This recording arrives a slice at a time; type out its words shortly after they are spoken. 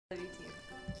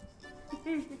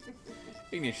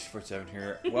Yoshi47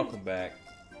 here. Welcome back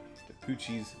to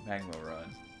Poochy's Magma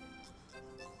Run.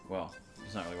 Well,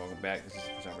 it's not really welcome back. This is the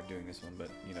first time we're doing this one, but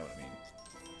you know what I mean.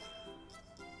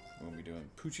 We're going to be doing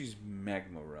Poochy's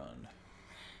Magma Run.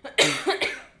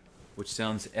 Which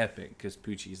sounds epic, because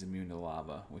Poochy is immune to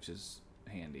lava, which is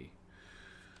handy.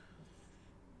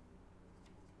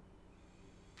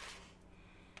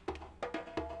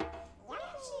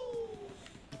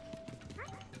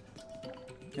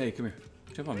 Hey, come here.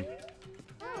 Jump on me.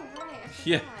 Oh, right. I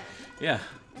Yeah. forgot. Yeah.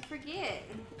 I forget.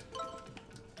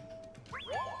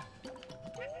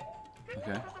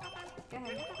 Okay. Go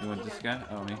ahead. You want this guy?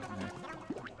 Oh, me?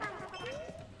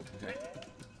 Okay.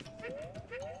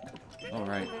 Okay.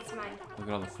 Alright. That's mine. Look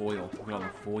at all the foil. Look at all the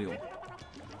foil.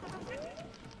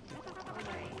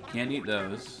 Alright. Can't eat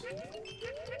those.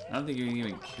 I don't think you can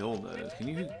even kill those. Can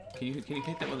you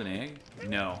hit that with an egg?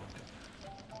 No.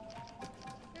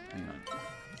 Hang on.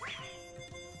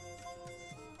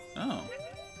 Oh.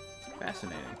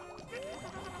 Fascinating.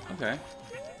 Okay.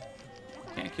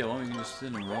 Can't kill him, you can just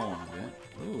sit and roll on a bit.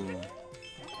 Ooh.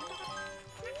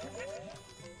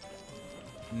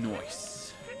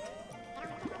 Nice.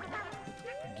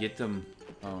 Get them.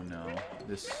 Oh no.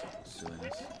 This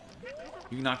silliness.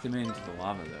 You can knock them into the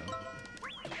lava though.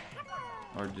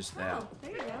 Or just that. Oh,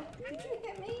 there you go. Did you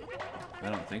hit me? I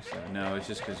don't think so. No, it's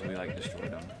just because we like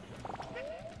destroyed them.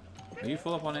 Are you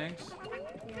full up on eggs?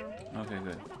 Yeah. Okay,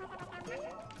 good.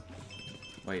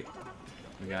 Wait.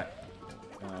 We got...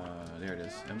 there it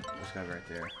is. This guy right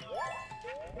there.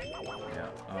 Yeah.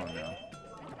 Oh, no.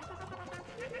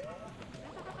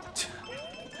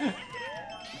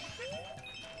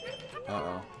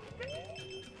 Uh-oh.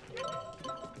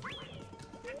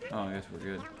 Oh, I guess we're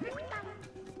good.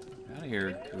 Get out of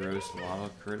here, gross lava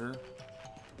critter.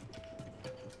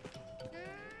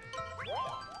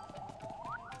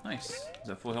 Nice. Is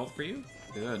that full health for you?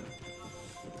 Good.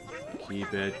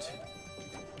 Keep it.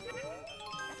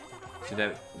 See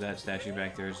that statue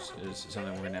back there is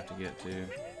something we're gonna have to get to.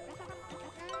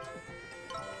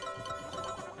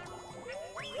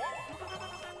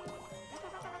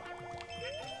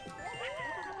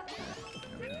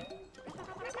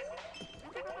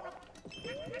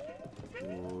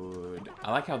 Good.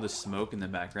 I like how the smoke in the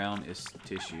background is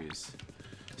tissues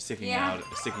sticking out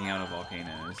of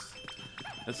volcanoes.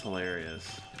 That's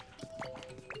hilarious.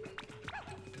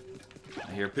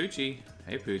 I hear Poochy.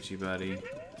 Hey, Poochy, buddy.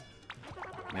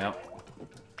 Yep.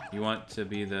 You want to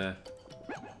be the...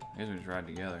 I guess we just ride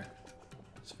together.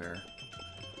 That's fair.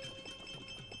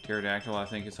 Pterodactyl, I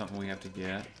think, is something we have to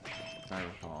get, if I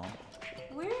recall.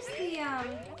 Where's the,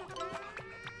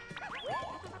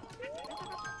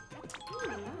 Oh,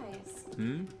 nice.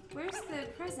 Hmm? Where's the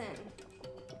present?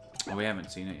 Oh, we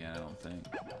haven't seen it yet, I don't think.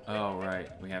 Oh, right.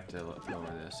 We have to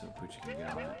lower this so Poochy can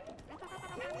get on it.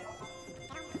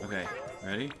 Okay.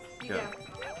 Ready? You Go. go.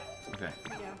 Okay.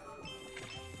 You go.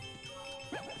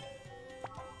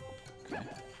 Okay.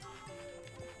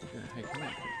 Good. Hey, come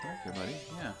here. Come back here, buddy.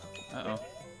 Yeah. Uh-oh.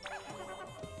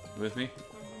 You with me?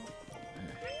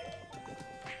 Okay.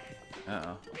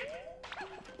 Uh-oh.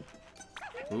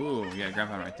 Ooh, we got a ground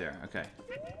pound right there. Okay.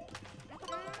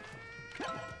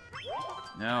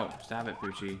 No, stop it,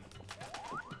 Poochy.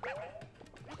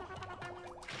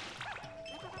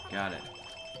 Got it.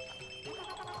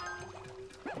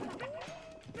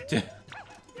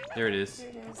 There it is. There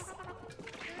it is.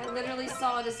 I literally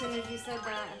saw it as soon as you said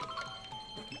that.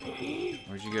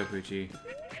 Where'd you go, Poochy?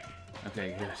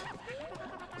 Okay, good.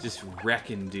 Just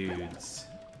wrecking dudes.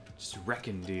 Just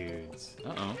wrecking dudes.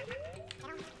 Uh-oh.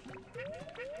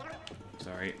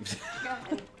 Sorry. Go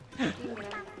ahead. You can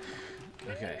get him.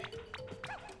 Okay.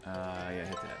 Yeah,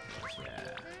 hit that.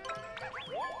 Yeah.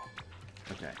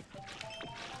 Okay.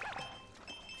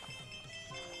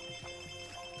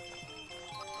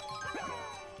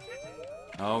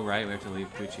 Oh, right, we have to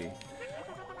leave Poochy.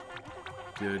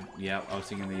 Good. Yeah, I was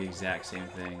thinking the exact same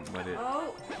thing, but it...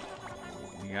 Oh!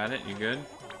 You got it? You good?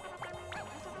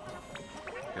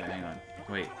 Okay, hang on.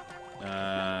 Wait.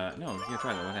 No, yeah,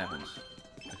 try that. What happens?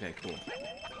 Okay, cool.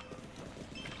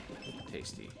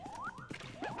 Tasty.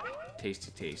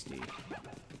 Tasty, tasty.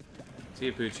 See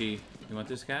you, Poochy. You want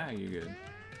this guy? Or are you good?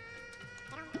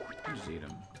 You just eat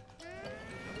him.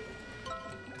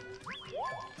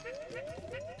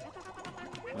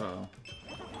 Uh-oh.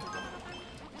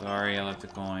 Sorry, I left a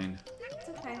coin. It's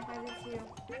okay, I did too.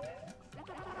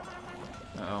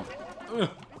 Uh-oh. Ugh.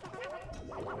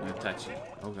 I'm gonna touch you.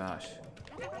 Oh, gosh.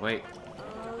 Wait.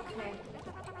 Okay.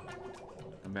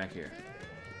 Come back here.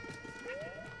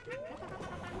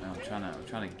 No, I'm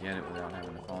trying to get it without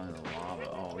having to fall into the lava.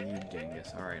 Oh, you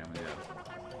dingus. Alright, I'm gonna go.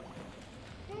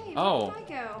 Hey, Oh. where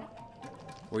did I go?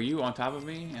 Were you on top of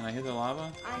me and I hit the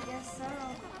lava? I guess so.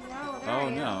 No, there I Oh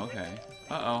am. no, okay.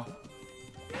 Uh-oh.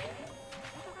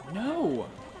 No!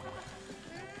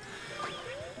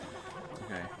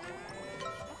 Okay.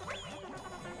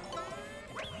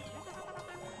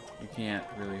 You can't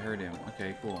really hurt him.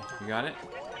 Okay, cool. You got it?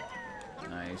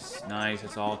 Nice. Nice.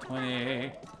 It's all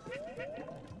 20.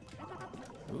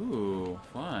 Ooh,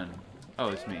 fun. Oh,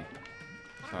 it's me.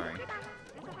 Sorry.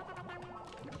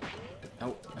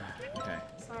 Oh, okay.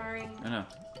 Sorry. No, no.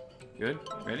 Good?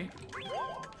 Ready?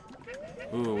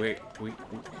 Ooh, wait.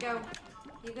 Go.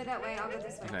 You go that way, I'll go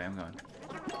this way. Okay, I'm going.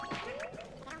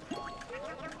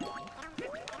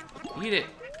 Eat it!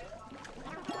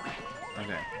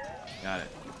 Okay. Got it.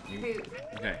 Poop.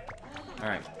 Okay.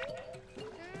 Alright.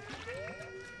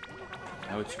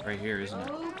 Oh, it's right here, isn't it?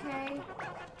 Okay.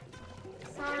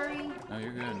 Sorry. Oh,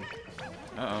 you're good.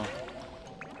 Uh-oh.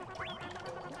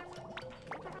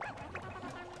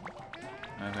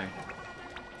 Okay.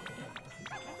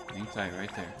 Hang tight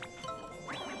right there.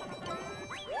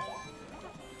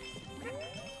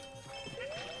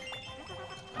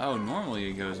 Oh, normally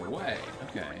it goes away.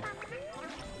 Okay.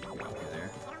 Okay, there.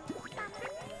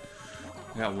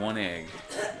 I got one egg.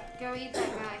 Go eat that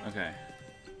guy. Okay.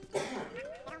 Yeah,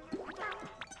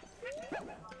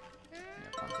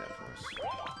 pop that for us.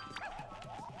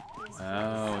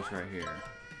 Oh, it's right here.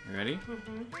 You ready?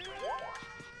 Mm-hmm.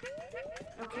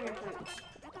 Okay, Pooch.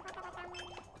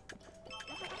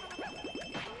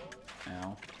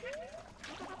 Ow.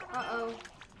 Uh-oh.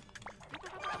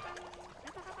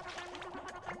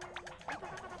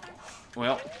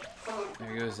 Well,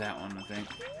 there goes that one, I think.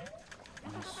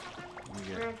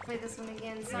 We're gonna play this one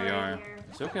again. Sorry, We are. dear.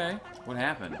 It's okay. What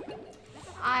happened?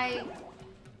 I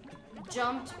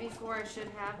jumped before I should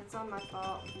have. It's all my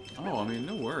fault. Oh, I mean,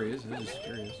 no worries. I was just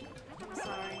curious. I'm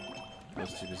sorry. I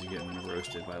was too busy getting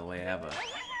roasted by lava.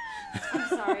 I'm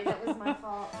sorry. That was my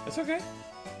fault. That's okay.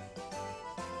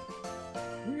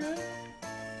 We good.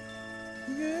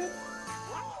 We good.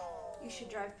 You should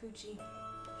drive Poochy.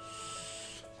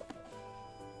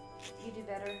 You do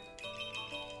better.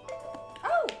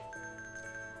 Oh!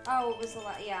 Oh, it was the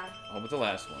last. Yeah. Oh, but the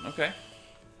last one. Okay.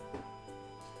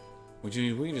 We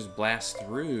can just blast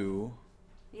through.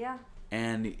 Yeah.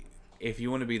 And if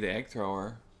you want to be the egg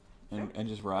thrower and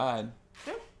just ride.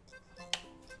 Sure.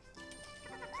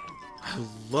 I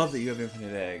love that you have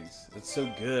infinite eggs. It's so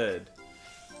good.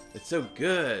 It's so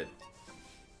good.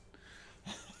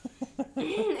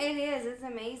 It is. It's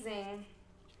amazing.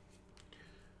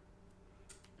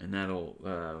 And that'll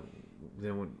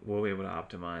then we'll be able to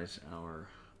optimize our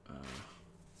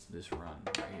this run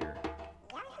right here.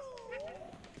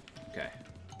 Okay.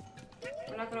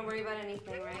 We're not gonna worry about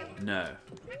anything, right? No.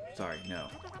 Sorry, no.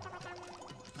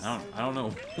 I don't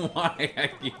know why I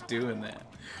keep doing that.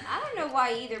 I don't know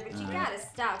why either, but you gotta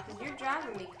stop because you're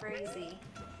driving me crazy.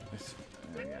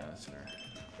 Yeah, that's fair.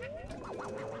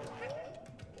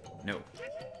 No.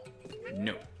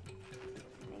 No.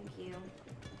 Thank you.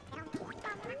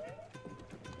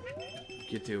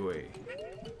 Get away.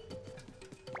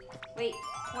 Wait,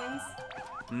 coins?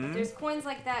 Hmm? There's coins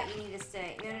like that you need to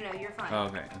stay. No, you're fine. Oh,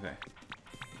 okay, okay.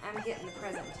 I'm getting the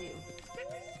present too.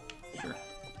 Sure.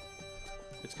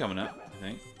 It's coming up, I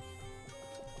think.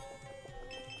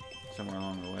 Somewhere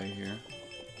along the way here.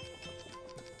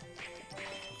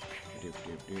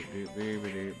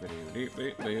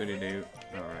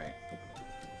 Alright.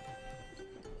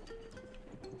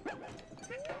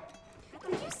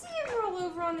 Did you see him roll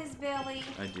over on his belly?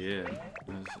 I did. It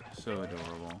was so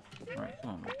adorable. Alright,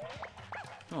 come on, buddy.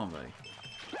 Come on, buddy.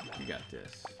 You got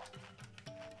this.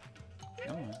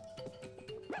 Come on.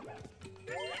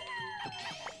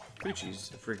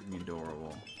 Poochy's freaking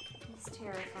adorable. It's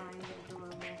terrifying but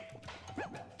adorable. There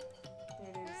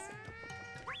it is.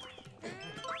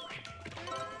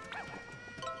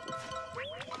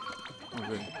 Oh,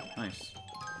 good. Nice.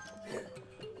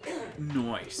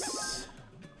 Nice.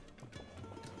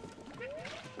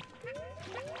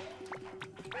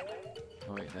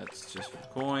 Oh, wait, that's just for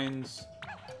coins.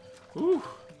 Whew.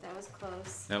 That was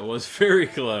close. That was very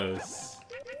close.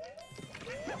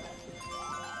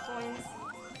 Coins?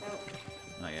 Nope.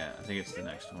 Not yet. I think it's the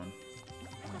next one.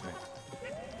 Okay.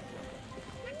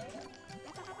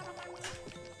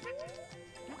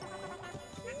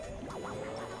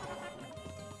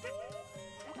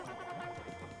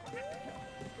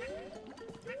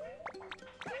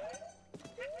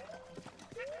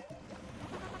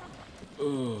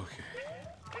 Okay.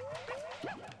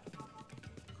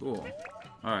 Cool.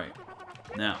 Alright.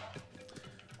 Now.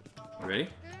 You ready?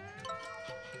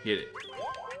 Hit it.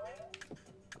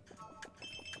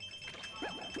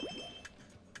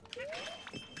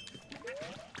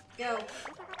 Go.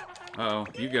 Uh-oh,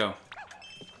 you go.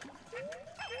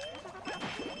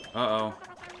 Uh-oh.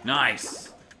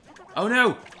 Nice! Oh,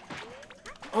 no!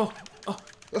 Oh, oh,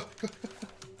 oh,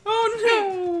 oh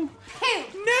no!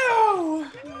 No!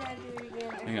 You gotta do it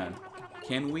again. Hang on.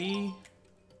 Can we...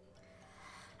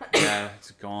 Yeah,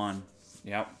 it's gone.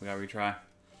 Yep, we gotta retry.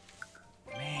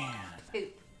 Man.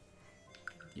 Poop.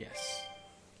 Yes.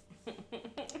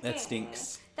 That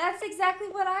stinks. That's exactly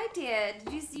what I did.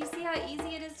 Did you see how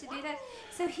easy it is to do that?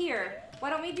 So here, why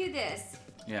don't we do this?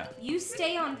 Yeah. You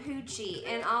stay on Poochy,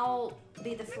 and I'll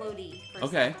be the floaty person.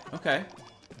 Okay, okay.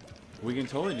 We can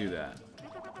totally do that.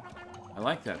 I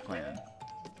like that plan.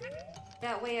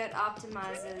 That way it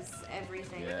optimizes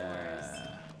everything for us.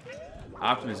 Yeah.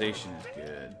 Optimization is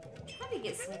good. Try to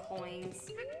get some coins.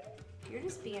 You're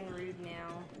just being rude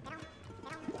now.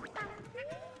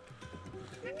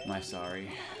 Am I sorry?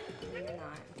 You're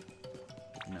not.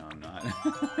 No, I'm not.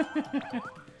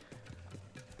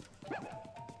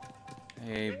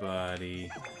 Hey,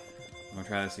 buddy. I'm gonna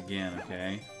try this again,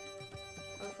 okay?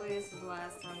 Hopefully this is the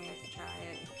last time we have to try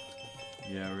it.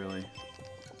 Yeah, really.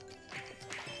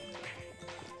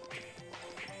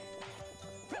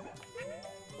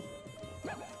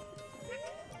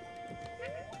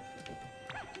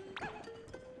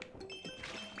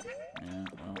 Yeah,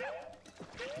 well,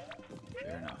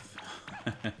 fair enough.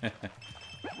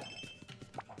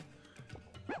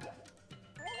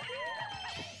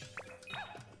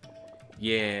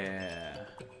 Yeah,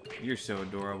 you're so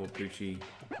adorable, Poochy.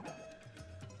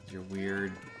 You're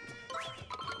weird.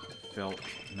 Felt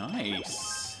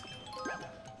nice.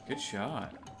 Good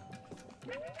shot.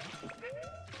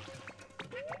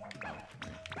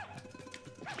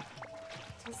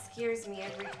 It scares me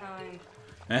every time.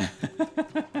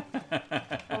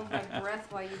 Hold my breath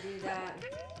while you do that.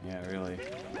 Yeah, really.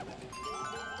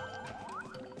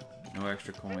 No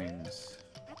extra coins.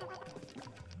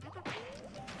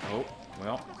 Oh,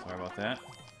 well, sorry about that.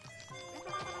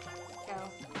 Go.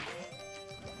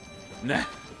 Nah.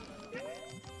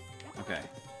 Okay.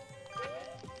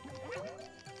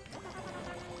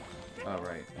 Oh,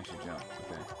 right. I should jump.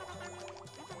 Okay.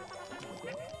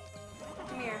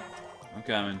 Come here. I'm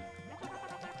coming.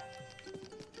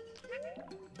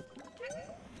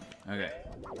 Okay.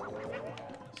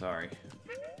 Sorry.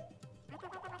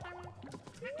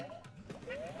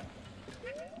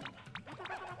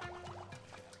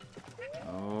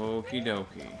 Okie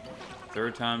dokie.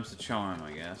 Third time's the charm,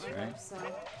 I guess, I right? hope so.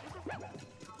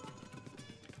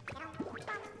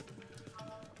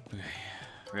 Okay.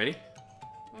 Ready?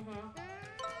 Mm-hmm.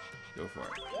 Go for it.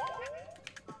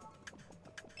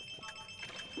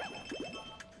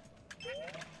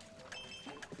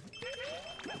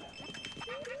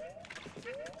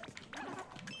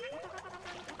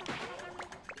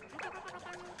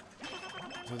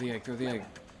 Throw the egg, throw the egg.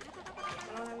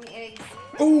 I don't have any eggs.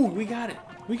 Oh, we got it.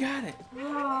 We got it.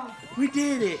 Oh, We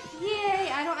did it. yay!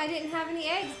 I didn't have any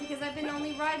eggs because I've been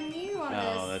only riding you on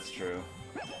Oh, this. that's true.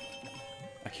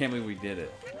 I can't believe we did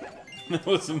it. That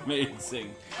was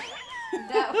amazing.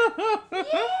 That,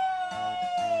 yay!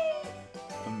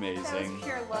 Amazing. That was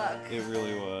pure luck. It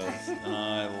really was.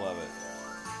 I love it.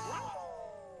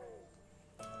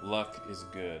 Luck is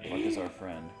good. Luck is our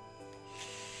friend.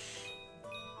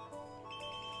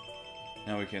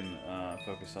 Now we can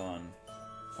focus on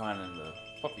finding the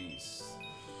puppies.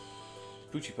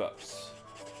 Poochy pups.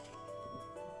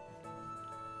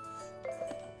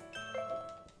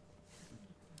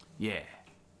 Yeah.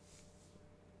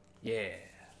 Yeah.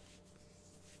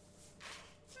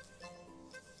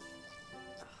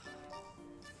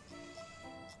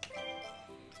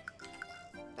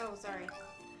 Oh, sorry.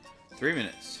 3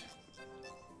 minutes.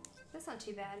 That's not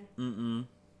too bad. Mm-mm.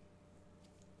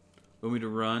 Want me to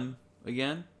run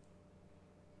again?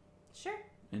 Sure.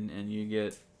 And you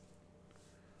get...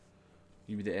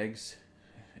 Give me the eggs?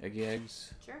 Eggy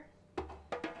eggs? Sure.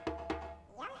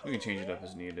 We can change it up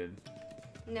as needed.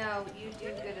 No, you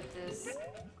do good at this.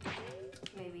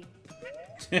 Maybe.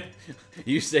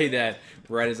 You say that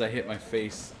right as I hit my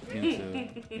face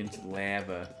into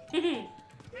lava.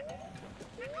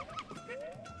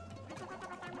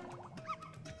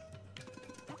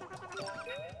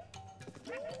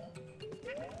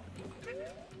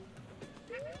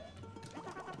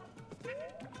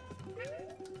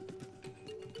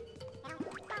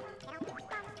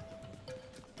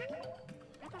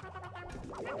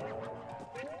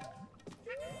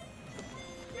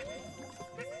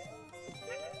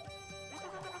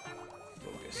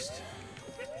 Focused.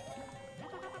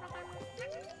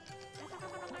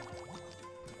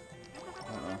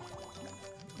 Uh-oh.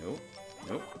 Nope.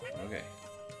 Nope. Okay.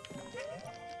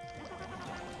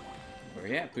 Where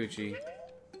you at, Poochy?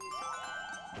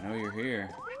 I know you're here.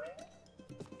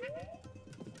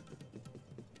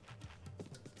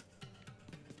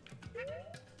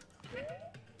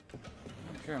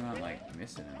 I'm sure I'm not like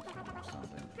missing anything or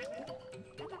something.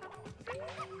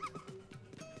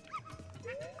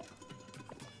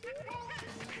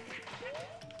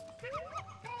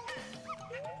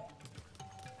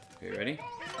 Okay, ready?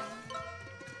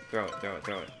 Throw it, throw it,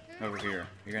 throw it. Over here.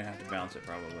 You're gonna have to bounce it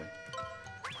probably.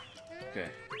 Okay.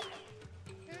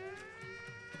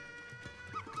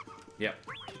 Yep.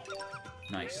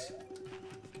 Nice.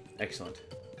 Excellent.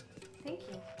 Thank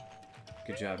you.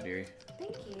 Good job, dearie.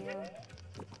 Thank you.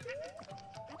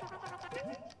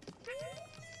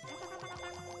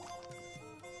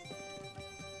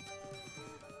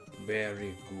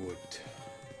 Very good.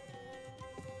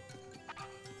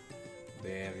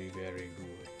 Very, very good.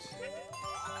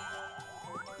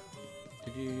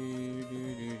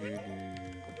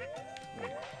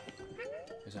 Wait.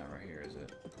 It's not right here, is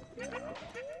it? No.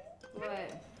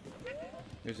 What?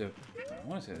 There's a... I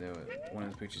want to say there was one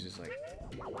of the Poochies is like...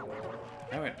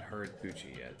 I haven't heard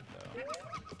Poochy yet, though.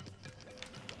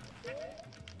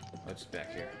 Oh, it's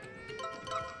back here.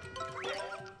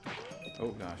 Oh,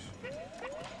 gosh.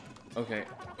 Okay.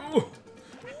 Ooh!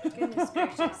 Goodness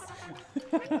gracious.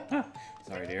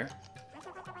 Sorry, dear.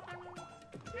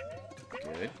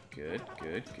 Good, good,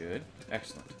 good, good.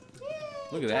 Excellent.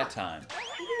 Look at that time.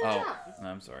 Oh, no,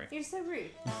 I'm sorry. You're so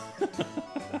rude.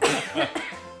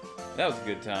 That was a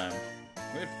good time.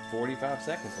 We had 45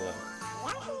 seconds left.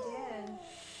 We did.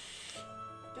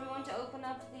 Do we want to open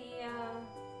up the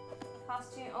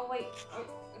costume? Oh wait,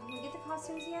 did we get the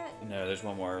costumes yet? No, there's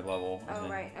one more level. And Oh,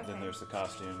 then, right, okay. Then there's the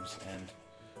costumes and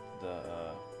the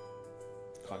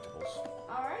collectibles.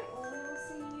 Alright, well we will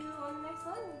see you on the next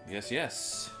level. Yes,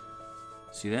 yes.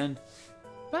 See you then.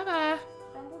 Bye-bye.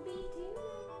 Bumblebee too.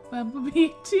 Bumblebee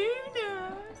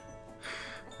tuna.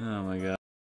 Oh my god.